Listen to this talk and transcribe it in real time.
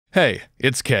Hey,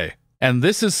 it's Kay, and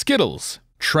this is Skittles,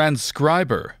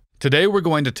 Transcriber. Today we're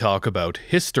going to talk about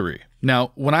history.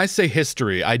 Now, when I say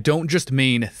history, I don't just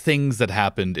mean things that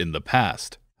happened in the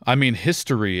past. I mean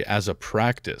history as a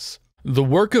practice. The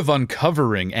work of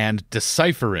uncovering and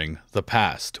deciphering the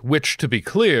past, which, to be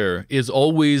clear, is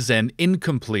always an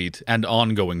incomplete and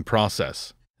ongoing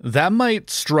process. That might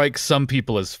strike some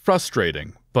people as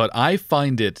frustrating, but I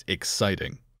find it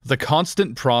exciting. The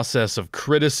constant process of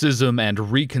criticism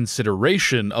and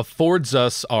reconsideration affords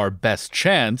us our best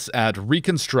chance at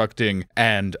reconstructing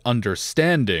and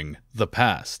understanding the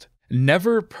past.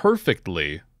 Never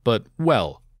perfectly, but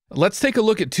well. Let's take a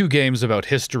look at two games about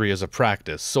history as a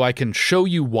practice so I can show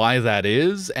you why that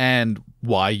is and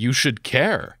why you should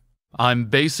care. I'm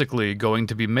basically going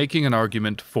to be making an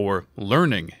argument for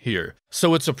learning here,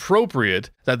 so it's appropriate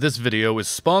that this video is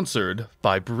sponsored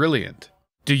by Brilliant.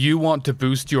 Do you want to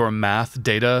boost your math,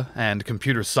 data, and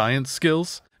computer science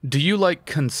skills? Do you like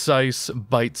concise,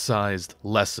 bite-sized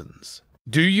lessons?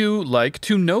 Do you like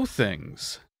to know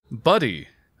things? Buddy,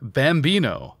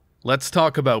 Bambino, let's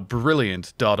talk about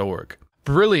Brilliant.org.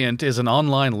 Brilliant is an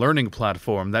online learning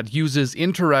platform that uses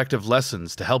interactive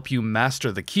lessons to help you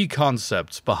master the key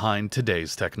concepts behind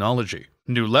today's technology.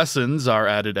 New lessons are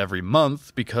added every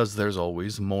month because there's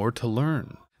always more to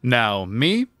learn. Now,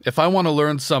 me, if I want to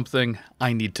learn something,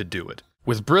 I need to do it.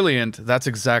 With Brilliant, that's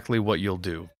exactly what you'll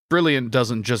do. Brilliant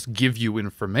doesn't just give you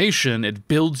information, it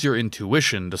builds your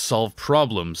intuition to solve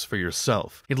problems for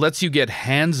yourself. It lets you get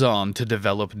hands-on to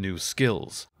develop new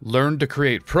skills. Learn to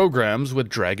create programs with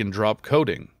drag-and-drop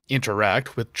coding.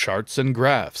 Interact with charts and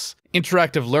graphs.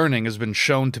 Interactive learning has been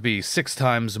shown to be 6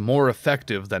 times more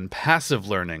effective than passive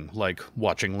learning, like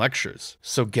watching lectures.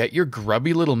 So get your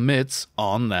grubby little mitts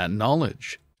on that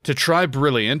knowledge. To try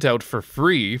Brilliant out for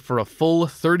free for a full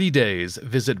 30 days,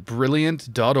 visit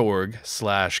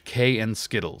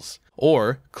brilliant.org/KandSkittles,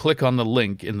 or click on the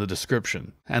link in the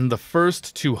description. And the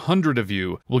first 200 of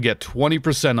you will get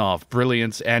 20% off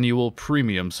Brilliant's annual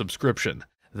premium subscription.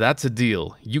 That's a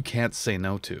deal you can't say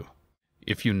no to,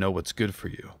 if you know what's good for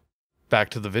you.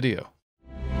 Back to the video.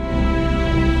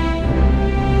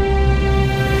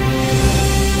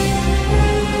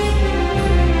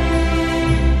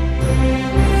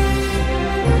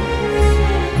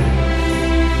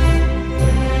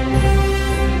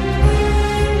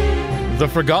 The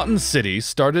Forgotten City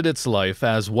started its life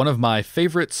as one of my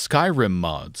favorite Skyrim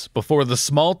mods before the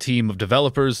small team of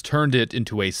developers turned it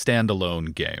into a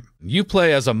standalone game. You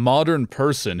play as a modern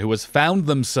person who has found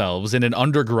themselves in an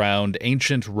underground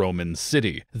ancient Roman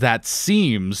city that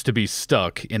seems to be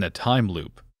stuck in a time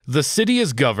loop. The city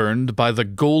is governed by the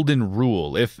Golden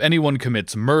Rule. If anyone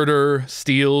commits murder,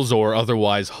 steals, or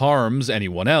otherwise harms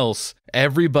anyone else,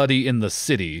 everybody in the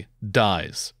city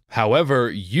dies. However,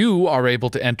 you are able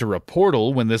to enter a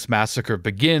portal when this massacre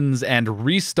begins and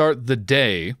restart the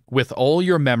day with all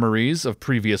your memories of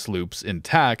previous loops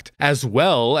intact, as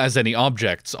well as any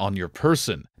objects on your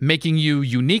person, making you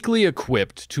uniquely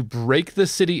equipped to break the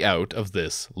city out of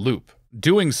this loop.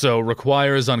 Doing so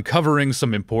requires uncovering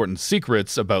some important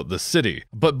secrets about the city.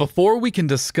 But before we can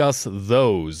discuss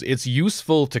those, it's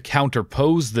useful to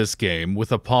counterpose this game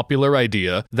with a popular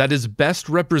idea that is best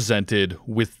represented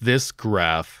with this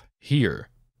graph here.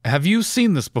 Have you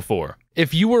seen this before?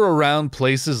 If you were around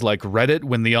places like Reddit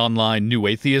when the online New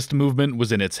Atheist movement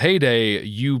was in its heyday,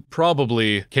 you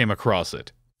probably came across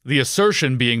it. The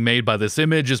assertion being made by this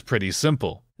image is pretty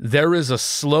simple. There is a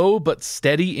slow but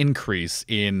steady increase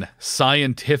in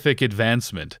scientific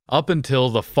advancement up until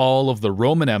the fall of the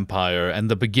Roman Empire and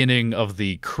the beginning of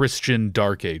the Christian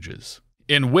Dark Ages,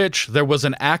 in which there was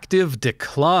an active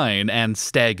decline and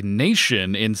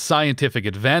stagnation in scientific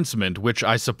advancement, which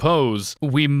I suppose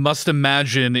we must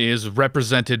imagine is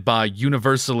represented by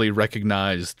universally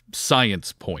recognized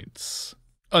science points.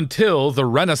 Until the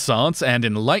Renaissance and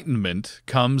Enlightenment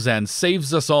comes and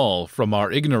saves us all from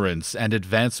our ignorance and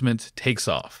advancement takes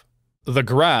off. The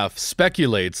graph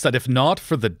speculates that if not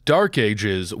for the Dark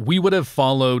Ages, we would have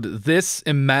followed this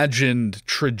imagined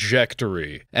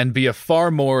trajectory and be a far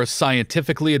more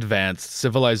scientifically advanced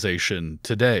civilization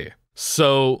today.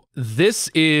 So, this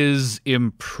is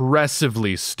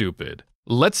impressively stupid.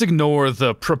 Let's ignore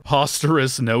the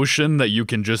preposterous notion that you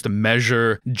can just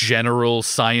measure general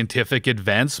scientific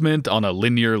advancement on a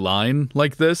linear line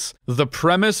like this. The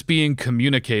premise being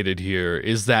communicated here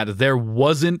is that there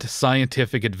wasn't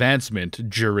scientific advancement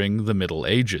during the Middle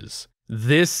Ages.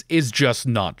 This is just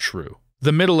not true.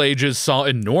 The Middle Ages saw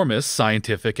enormous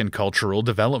scientific and cultural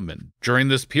development. During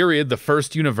this period, the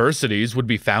first universities would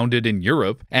be founded in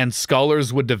Europe, and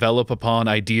scholars would develop upon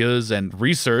ideas and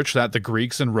research that the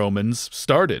Greeks and Romans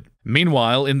started.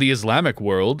 Meanwhile, in the Islamic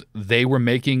world, they were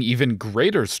making even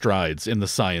greater strides in the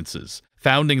sciences,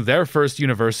 founding their first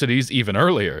universities even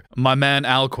earlier. My man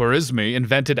Al-Khwarizmi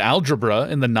invented algebra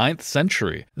in the 9th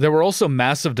century. There were also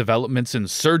massive developments in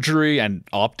surgery and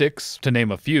optics, to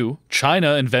name a few.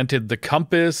 China invented the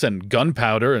compass and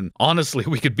gunpowder, and honestly,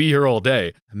 we could be here all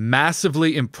day.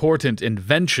 Massively important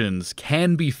inventions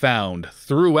can be found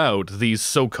throughout these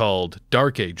so-called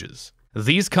Dark Ages.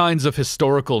 These kinds of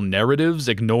historical narratives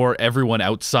ignore everyone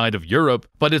outside of Europe,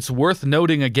 but it's worth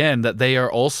noting again that they are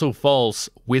also false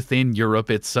within Europe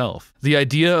itself. The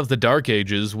idea of the Dark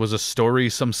Ages was a story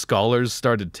some scholars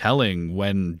started telling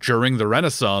when, during the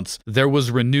Renaissance, there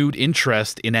was renewed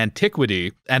interest in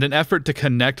antiquity and an effort to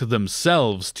connect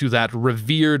themselves to that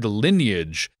revered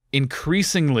lineage,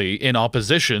 increasingly in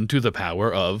opposition to the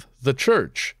power of the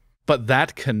Church. But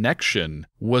that connection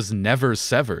was never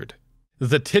severed.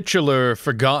 The titular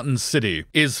Forgotten City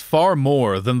is far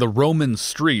more than the Roman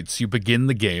streets you begin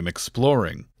the game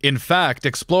exploring. In fact,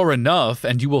 explore enough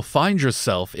and you will find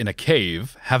yourself in a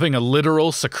cave, having a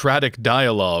literal Socratic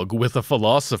dialogue with a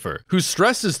philosopher, who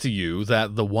stresses to you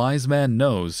that the wise man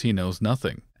knows he knows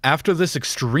nothing. After this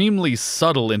extremely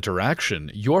subtle interaction,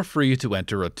 you're free to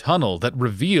enter a tunnel that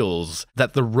reveals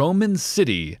that the Roman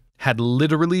city had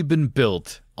literally been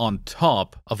built on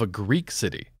top of a Greek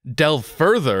city. Delve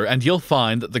further and you'll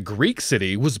find that the Greek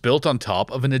city was built on top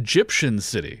of an Egyptian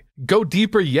city. Go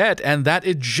deeper yet and that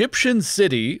Egyptian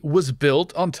city was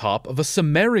built on top of a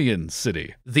Sumerian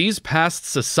city. These past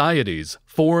societies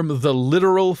form the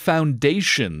literal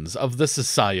foundations of the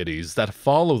societies that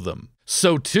follow them.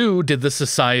 So too did the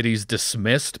societies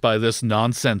dismissed by this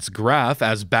nonsense graph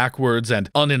as backwards and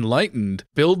unenlightened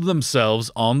build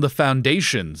themselves on the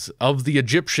foundations of the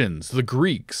Egyptians, the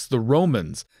Greeks, the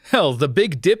Romans. Hell, the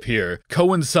Big Dip here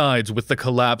coincides with the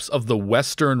collapse of the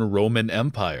Western Roman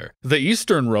Empire. The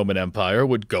Eastern Roman Empire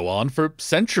would go on for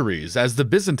centuries as the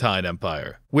Byzantine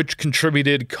Empire, which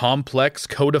contributed complex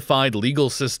codified legal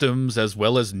systems as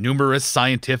well as numerous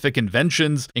scientific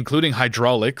inventions, including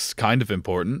hydraulics, kind of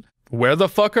important. Where the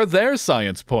fuck are their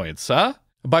science points, huh?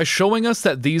 By showing us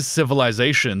that these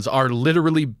civilizations are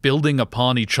literally building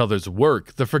upon each other's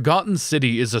work, the Forgotten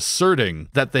City is asserting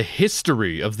that the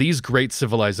history of these great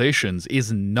civilizations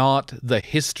is not the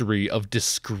history of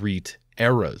discrete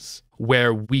eras,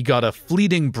 where we got a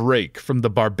fleeting break from the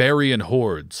barbarian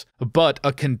hordes, but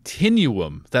a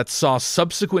continuum that saw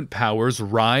subsequent powers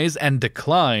rise and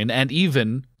decline and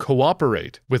even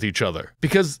cooperate with each other.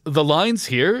 Because the lines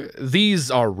here, these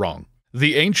are wrong.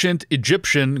 The ancient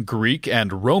Egyptian, Greek,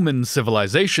 and Roman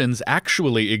civilizations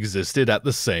actually existed at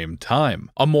the same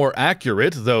time. A more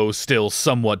accurate, though still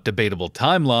somewhat debatable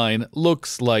timeline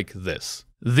looks like this.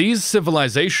 These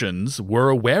civilizations were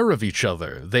aware of each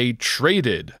other. They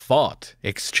traded, fought,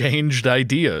 exchanged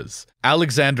ideas.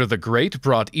 Alexander the Great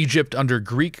brought Egypt under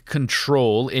Greek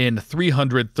control in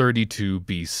 332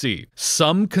 BC.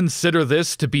 Some consider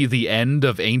this to be the end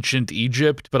of ancient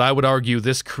Egypt, but I would argue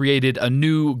this created a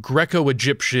new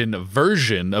Greco-Egyptian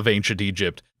version of ancient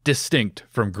Egypt, distinct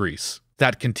from Greece.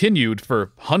 That continued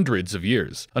for hundreds of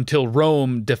years, until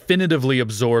Rome definitively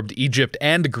absorbed Egypt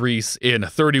and Greece in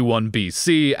 31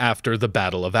 BC after the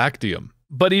Battle of Actium.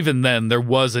 But even then, there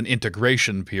was an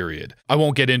integration period. I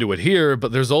won't get into it here,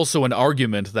 but there's also an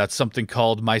argument that something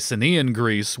called Mycenaean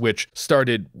Greece, which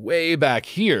started way back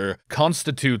here,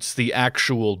 constitutes the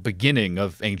actual beginning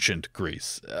of ancient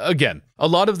Greece. Again, a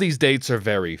lot of these dates are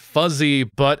very fuzzy,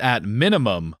 but at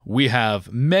minimum, we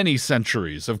have many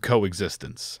centuries of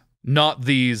coexistence. Not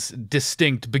these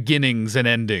distinct beginnings and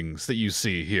endings that you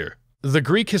see here. The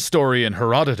Greek historian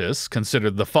Herodotus,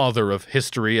 considered the father of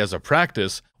history as a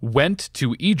practice, went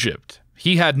to Egypt.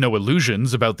 He had no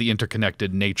illusions about the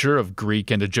interconnected nature of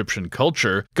Greek and Egyptian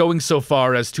culture, going so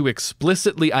far as to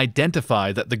explicitly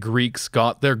identify that the Greeks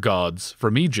got their gods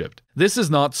from Egypt. This is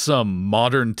not some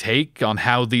modern take on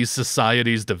how these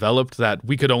societies developed that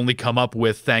we could only come up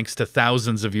with thanks to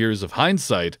thousands of years of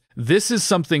hindsight. This is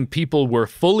something people were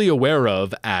fully aware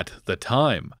of at the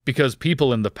time, because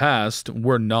people in the past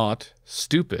were not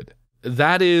stupid.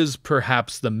 That is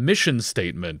perhaps the mission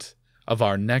statement of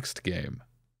our next game.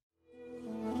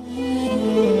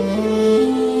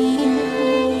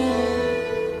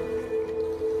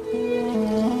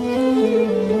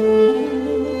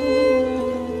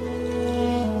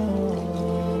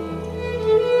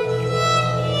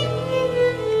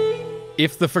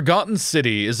 If The Forgotten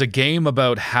City is a game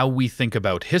about how we think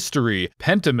about history,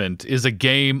 Pentiment is a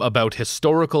game about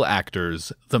historical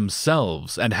actors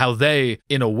themselves and how they,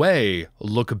 in a way,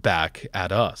 look back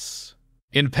at us.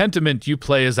 In Pentiment, you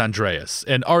play as Andreas,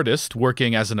 an artist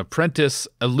working as an apprentice,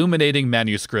 illuminating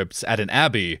manuscripts at an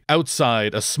abbey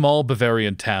outside a small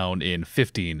Bavarian town in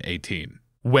 1518.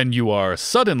 When you are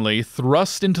suddenly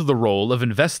thrust into the role of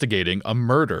investigating a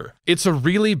murder. It's a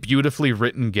really beautifully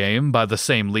written game by the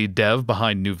same lead dev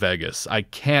behind New Vegas. I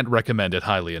can't recommend it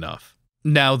highly enough.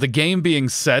 Now, the game being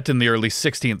set in the early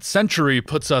 16th century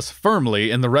puts us firmly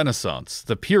in the Renaissance,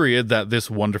 the period that this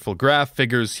wonderful graph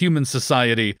figures human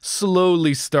society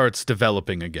slowly starts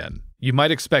developing again. You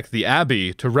might expect the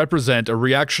Abbey to represent a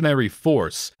reactionary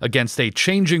force against a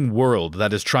changing world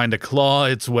that is trying to claw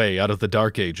its way out of the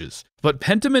Dark Ages. But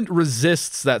Pentiment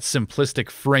resists that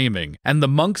simplistic framing, and the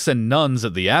monks and nuns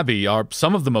at the Abbey are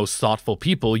some of the most thoughtful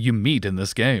people you meet in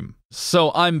this game.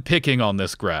 So I'm picking on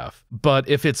this graph, but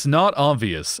if it's not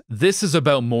obvious, this is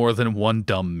about more than one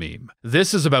dumb meme.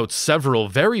 This is about several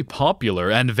very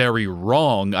popular and very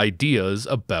wrong ideas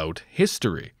about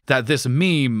history that this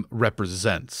meme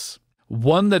represents.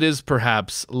 One that is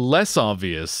perhaps less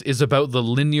obvious is about the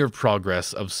linear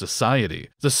progress of society.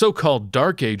 The so-called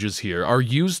Dark Ages here are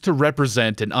used to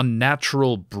represent an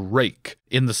unnatural break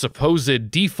in the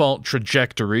supposed default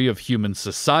trajectory of human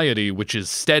society, which is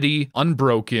steady,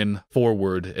 unbroken,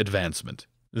 forward advancement.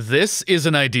 This is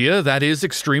an idea that is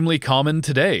extremely common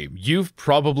today. You've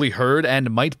probably heard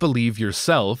and might believe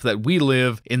yourself that we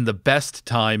live in the best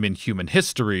time in human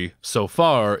history so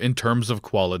far in terms of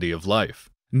quality of life.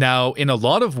 Now, in a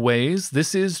lot of ways,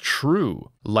 this is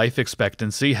true. Life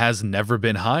expectancy has never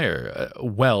been higher.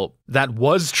 Well, that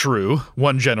was true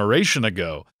 1 generation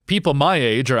ago. People my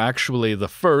age are actually the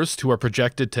first who are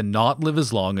projected to not live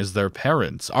as long as their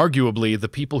parents. Arguably, the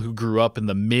people who grew up in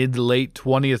the mid-late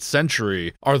 20th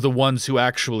century are the ones who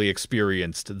actually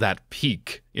experienced that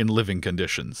peak in living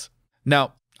conditions.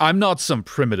 Now, I'm not some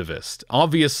primitivist.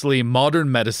 Obviously,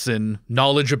 modern medicine,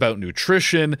 knowledge about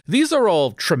nutrition, these are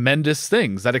all tremendous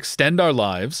things that extend our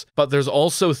lives, but there's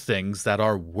also things that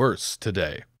are worse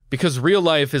today. Because real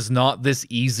life is not this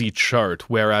easy chart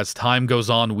where as time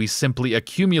goes on we simply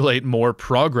accumulate more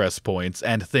progress points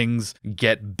and things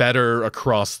get better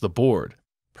across the board.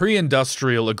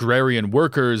 Pre-industrial agrarian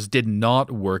workers did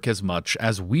not work as much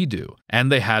as we do,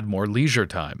 and they had more leisure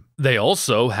time. They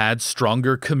also had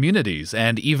stronger communities,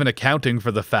 and even accounting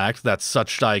for the fact that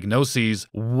such diagnoses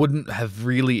wouldn't have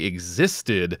really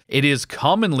existed, it is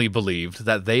commonly believed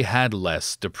that they had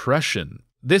less depression.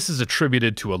 This is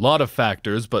attributed to a lot of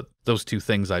factors, but those two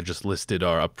things I just listed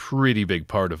are a pretty big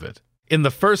part of it. In the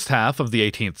first half of the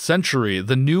 18th century,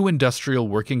 the new industrial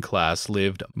working class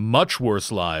lived much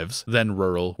worse lives than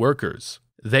rural workers.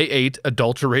 They ate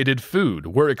adulterated food,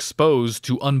 were exposed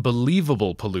to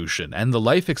unbelievable pollution, and the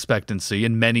life expectancy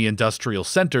in many industrial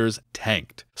centers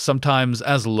tanked, sometimes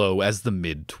as low as the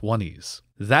mid-20s.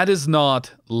 That is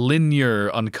not linear,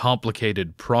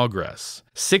 uncomplicated progress.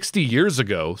 60 years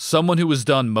ago, someone who has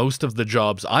done most of the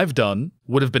jobs I've done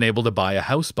would have been able to buy a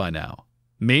house by now.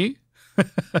 Me?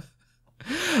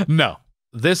 No.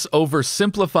 This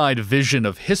oversimplified vision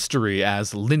of history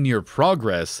as linear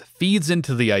progress feeds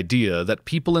into the idea that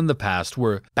people in the past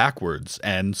were backwards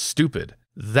and stupid.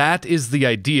 That is the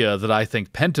idea that I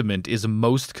think Pentiment is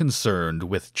most concerned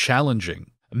with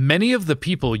challenging. Many of the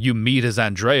people you meet as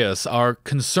Andreas are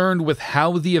concerned with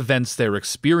how the events they're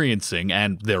experiencing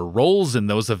and their roles in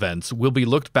those events will be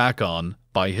looked back on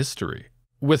by history.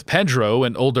 With Pedro,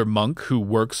 an older monk who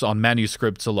works on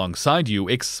manuscripts alongside you,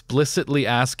 explicitly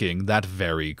asking that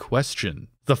very question.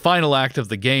 The final act of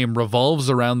the game revolves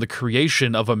around the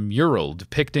creation of a mural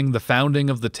depicting the founding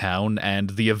of the town and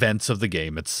the events of the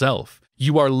game itself.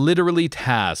 You are literally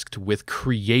tasked with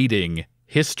creating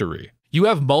history. You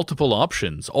have multiple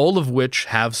options, all of which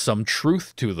have some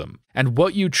truth to them. And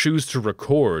what you choose to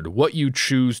record, what you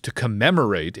choose to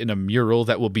commemorate in a mural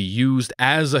that will be used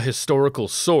as a historical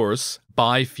source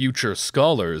by future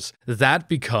scholars, that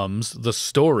becomes the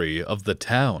story of the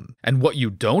town. And what you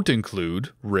don't include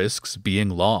risks being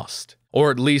lost,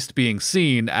 or at least being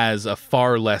seen as a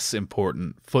far less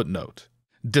important footnote.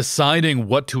 Deciding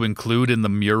what to include in the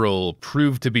mural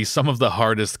proved to be some of the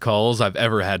hardest calls I've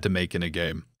ever had to make in a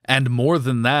game. And more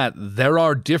than that, there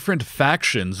are different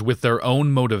factions with their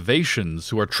own motivations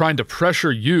who are trying to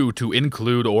pressure you to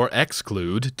include or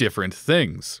exclude different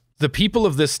things. The people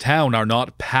of this town are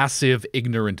not passive,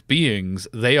 ignorant beings.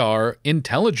 They are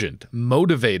intelligent,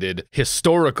 motivated,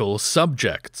 historical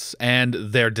subjects, and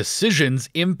their decisions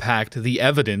impact the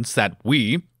evidence that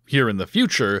we, here in the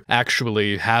future,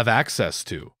 actually have access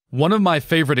to. One of my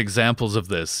favorite examples of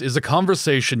this is a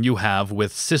conversation you have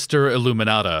with Sister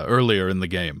Illuminata earlier in the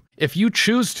game. If you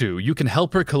choose to, you can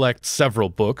help her collect several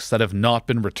books that have not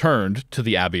been returned to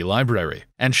the Abbey Library,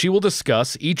 and she will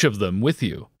discuss each of them with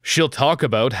you. She'll talk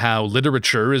about how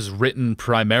literature is written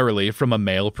primarily from a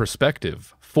male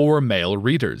perspective, for male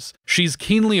readers. She's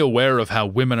keenly aware of how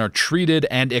women are treated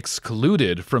and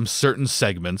excluded from certain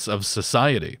segments of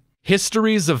society.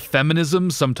 Histories of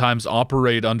feminism sometimes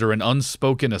operate under an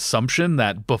unspoken assumption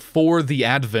that before the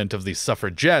advent of the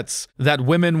suffragettes, that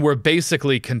women were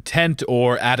basically content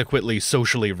or adequately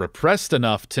socially repressed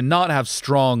enough to not have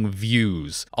strong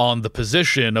views on the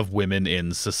position of women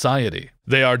in society.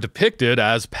 They are depicted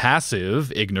as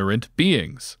passive, ignorant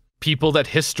beings, people that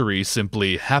history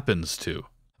simply happens to.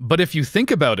 But if you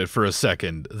think about it for a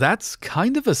second, that's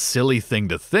kind of a silly thing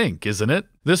to think, isn't it?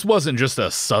 This wasn't just a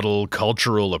subtle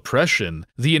cultural oppression.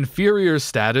 The inferior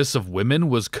status of women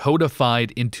was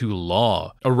codified into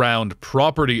law around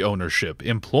property ownership,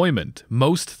 employment,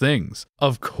 most things.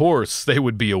 Of course, they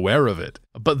would be aware of it.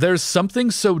 But there's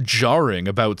something so jarring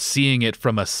about seeing it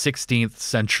from a 16th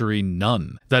century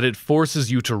nun that it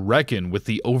forces you to reckon with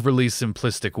the overly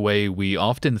simplistic way we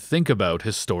often think about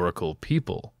historical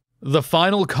people. The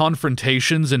final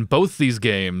confrontations in both these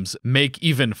games make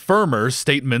even firmer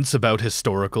statements about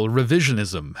historical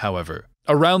revisionism, however.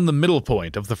 Around the middle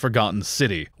point of the Forgotten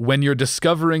City, when you're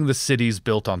discovering the cities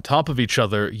built on top of each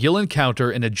other, you'll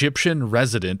encounter an Egyptian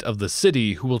resident of the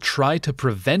city who will try to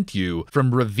prevent you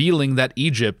from revealing that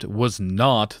Egypt was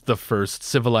not the first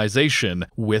civilization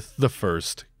with the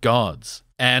first gods,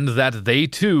 and that they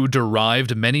too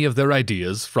derived many of their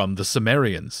ideas from the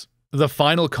Sumerians. The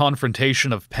final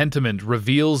confrontation of Pentiment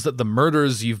reveals that the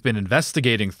murders you've been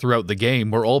investigating throughout the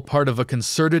game were all part of a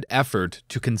concerted effort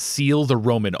to conceal the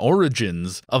Roman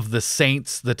origins of the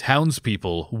saints the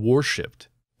townspeople worshipped.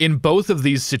 In both of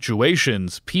these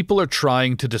situations, people are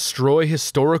trying to destroy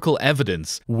historical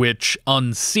evidence which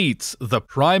unseats the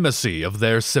primacy of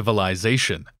their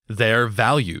civilization, their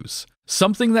values.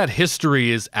 Something that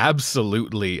history is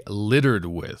absolutely littered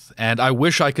with, and I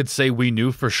wish I could say we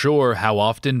knew for sure how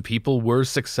often people were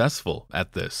successful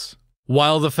at this.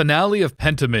 While the finale of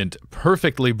Pentiment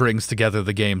perfectly brings together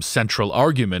the game's central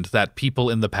argument that people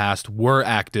in the past were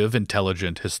active,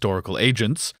 intelligent historical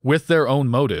agents with their own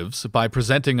motives by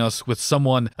presenting us with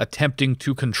someone attempting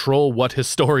to control what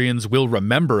historians will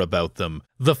remember about them,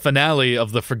 the finale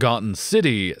of The Forgotten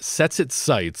City sets its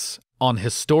sights on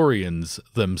historians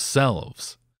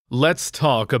themselves. Let's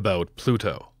talk about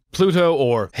Pluto. Pluto,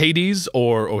 or Hades,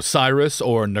 or Osiris,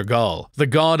 or Nergal, the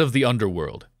god of the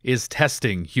underworld, is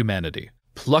testing humanity,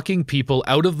 plucking people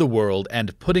out of the world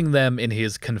and putting them in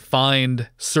his confined,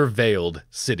 surveilled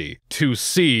city, to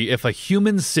see if a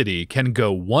human city can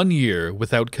go 1 year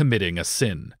without committing a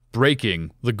sin,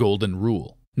 breaking the golden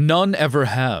rule. None ever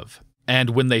have, and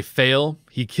when they fail,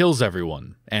 he kills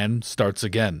everyone and starts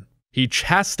again. He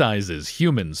chastises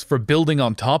humans for building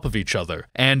on top of each other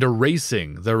and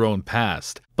erasing their own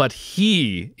past. But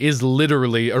he is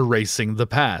literally erasing the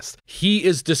past. He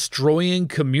is destroying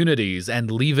communities and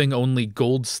leaving only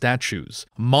gold statues,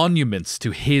 monuments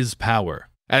to his power.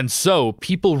 And so,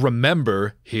 people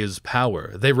remember his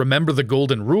power. They remember the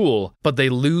golden rule, but they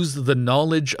lose the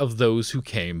knowledge of those who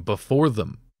came before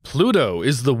them. Pluto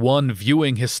is the one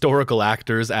viewing historical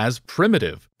actors as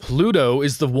primitive. Pluto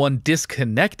is the one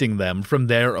disconnecting them from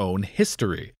their own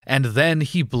history, and then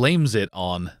he blames it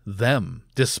on them,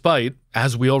 despite,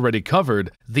 as we already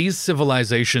covered, these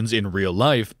civilizations in real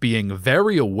life being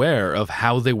very aware of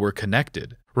how they were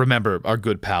connected. Remember our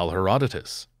good pal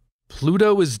Herodotus.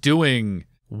 Pluto is doing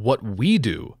what we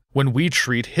do when we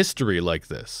treat history like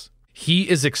this. He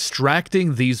is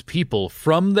extracting these people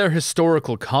from their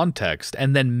historical context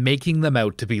and then making them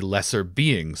out to be lesser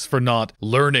beings for not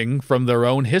learning from their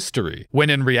own history, when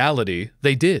in reality,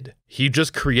 they did. He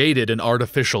just created an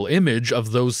artificial image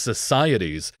of those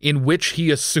societies in which he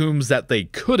assumes that they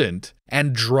couldn't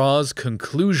and draws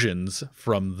conclusions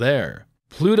from there.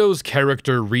 Pluto's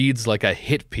character reads like a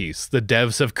hit piece the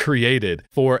devs have created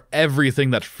for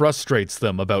everything that frustrates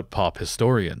them about pop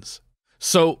historians.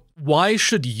 So, why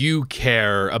should you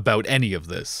care about any of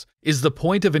this? Is the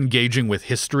point of engaging with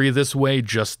history this way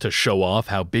just to show off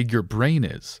how big your brain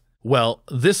is? Well,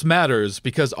 this matters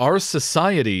because our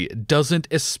society doesn't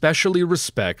especially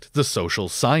respect the social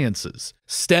sciences.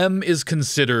 STEM is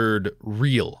considered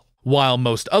real, while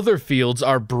most other fields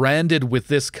are branded with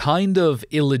this kind of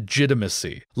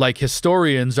illegitimacy, like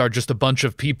historians are just a bunch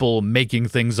of people making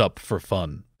things up for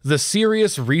fun. The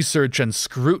serious research and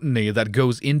scrutiny that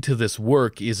goes into this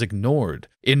work is ignored,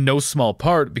 in no small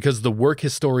part because the work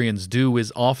historians do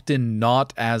is often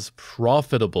not as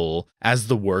profitable as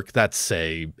the work that,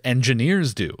 say,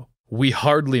 engineers do. We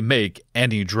hardly make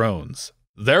any drones.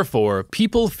 Therefore,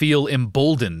 people feel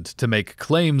emboldened to make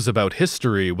claims about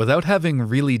history without having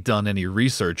really done any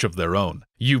research of their own.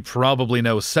 You probably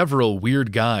know several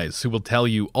weird guys who will tell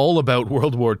you all about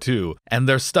World War II, and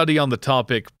their study on the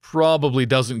topic probably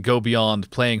doesn't go beyond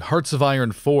playing Hearts of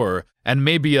Iron 4 and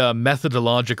maybe a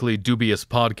methodologically dubious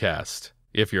podcast,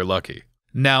 if you're lucky.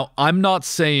 Now, I'm not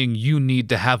saying you need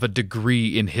to have a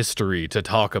degree in history to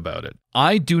talk about it.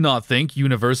 I do not think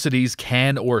universities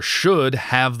can or should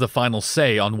have the final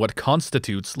say on what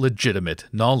constitutes legitimate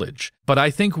knowledge. But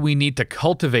I think we need to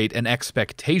cultivate an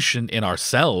expectation in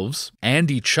ourselves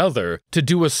and each other to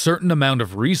do a certain amount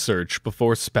of research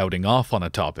before spouting off on a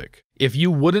topic. If you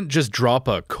wouldn't just drop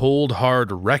a cold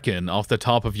hard reckon off the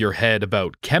top of your head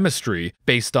about chemistry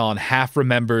based on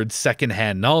half-remembered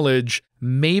secondhand knowledge,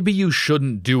 maybe you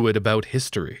shouldn't do it about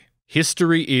history.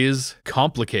 History is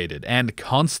complicated and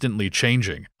constantly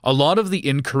changing. A lot of the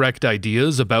incorrect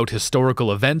ideas about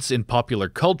historical events in popular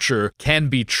culture can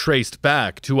be traced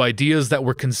back to ideas that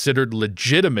were considered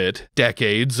legitimate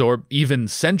decades or even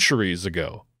centuries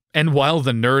ago. And while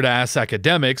the nerd-ass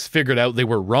academics figured out they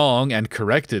were wrong and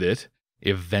corrected it,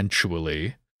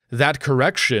 eventually, that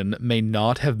correction may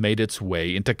not have made its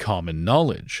way into common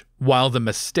knowledge, while the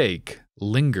mistake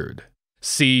lingered.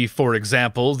 See, for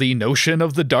example, the notion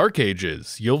of the Dark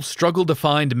Ages. You'll struggle to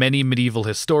find many medieval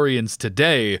historians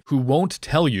today who won't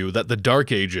tell you that the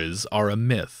Dark Ages are a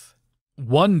myth.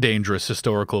 One dangerous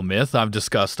historical myth I've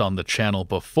discussed on the channel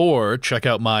before, check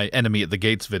out my Enemy at the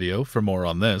Gates video for more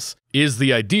on this, is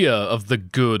the idea of the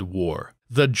good war.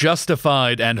 The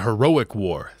justified and heroic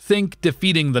war. Think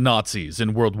defeating the Nazis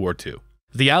in World War II.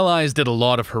 The Allies did a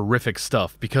lot of horrific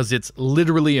stuff because it's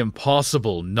literally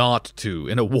impossible not to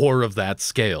in a war of that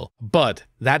scale. But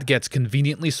that gets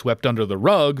conveniently swept under the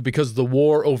rug because the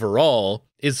war overall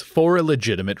is for a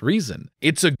legitimate reason.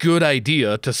 It's a good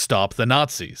idea to stop the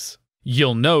Nazis.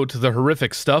 You'll note the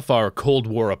horrific stuff our Cold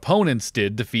War opponents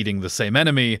did defeating the same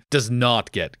enemy does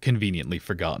not get conveniently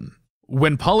forgotten.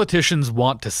 When politicians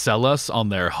want to sell us on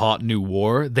their hot new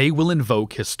war, they will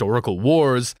invoke historical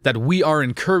wars that we are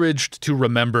encouraged to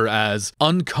remember as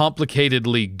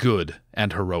uncomplicatedly good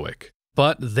and heroic.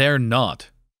 But they're not.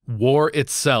 War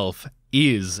itself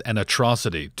is an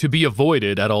atrocity to be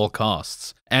avoided at all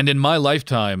costs. And in my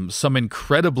lifetime, some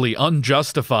incredibly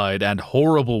unjustified and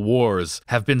horrible wars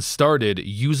have been started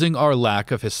using our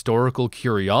lack of historical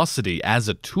curiosity as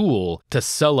a tool to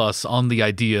sell us on the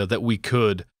idea that we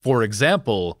could, for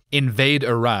example, invade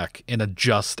Iraq in a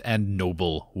just and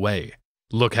noble way.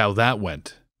 Look how that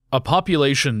went. A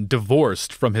population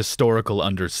divorced from historical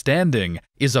understanding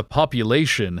is a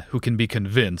population who can be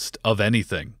convinced of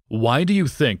anything. Why do you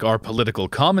think our political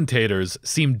commentators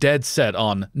seem dead set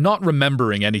on not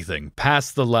remembering anything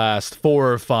past the last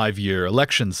 4 or 5 year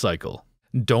election cycle?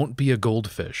 Don't be a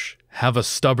goldfish, have a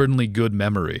stubbornly good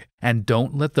memory, and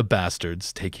don't let the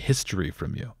bastards take history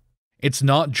from you. It's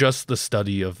not just the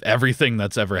study of everything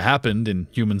that's ever happened in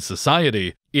human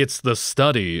society, it's the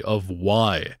study of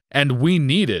why. And we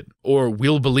need it, or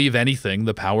we'll believe anything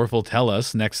the powerful tell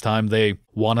us next time they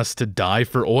want us to die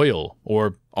for oil,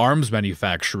 or arms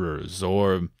manufacturers,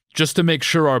 or just to make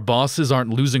sure our bosses aren't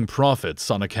losing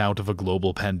profits on account of a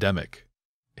global pandemic.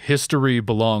 History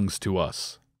belongs to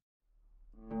us.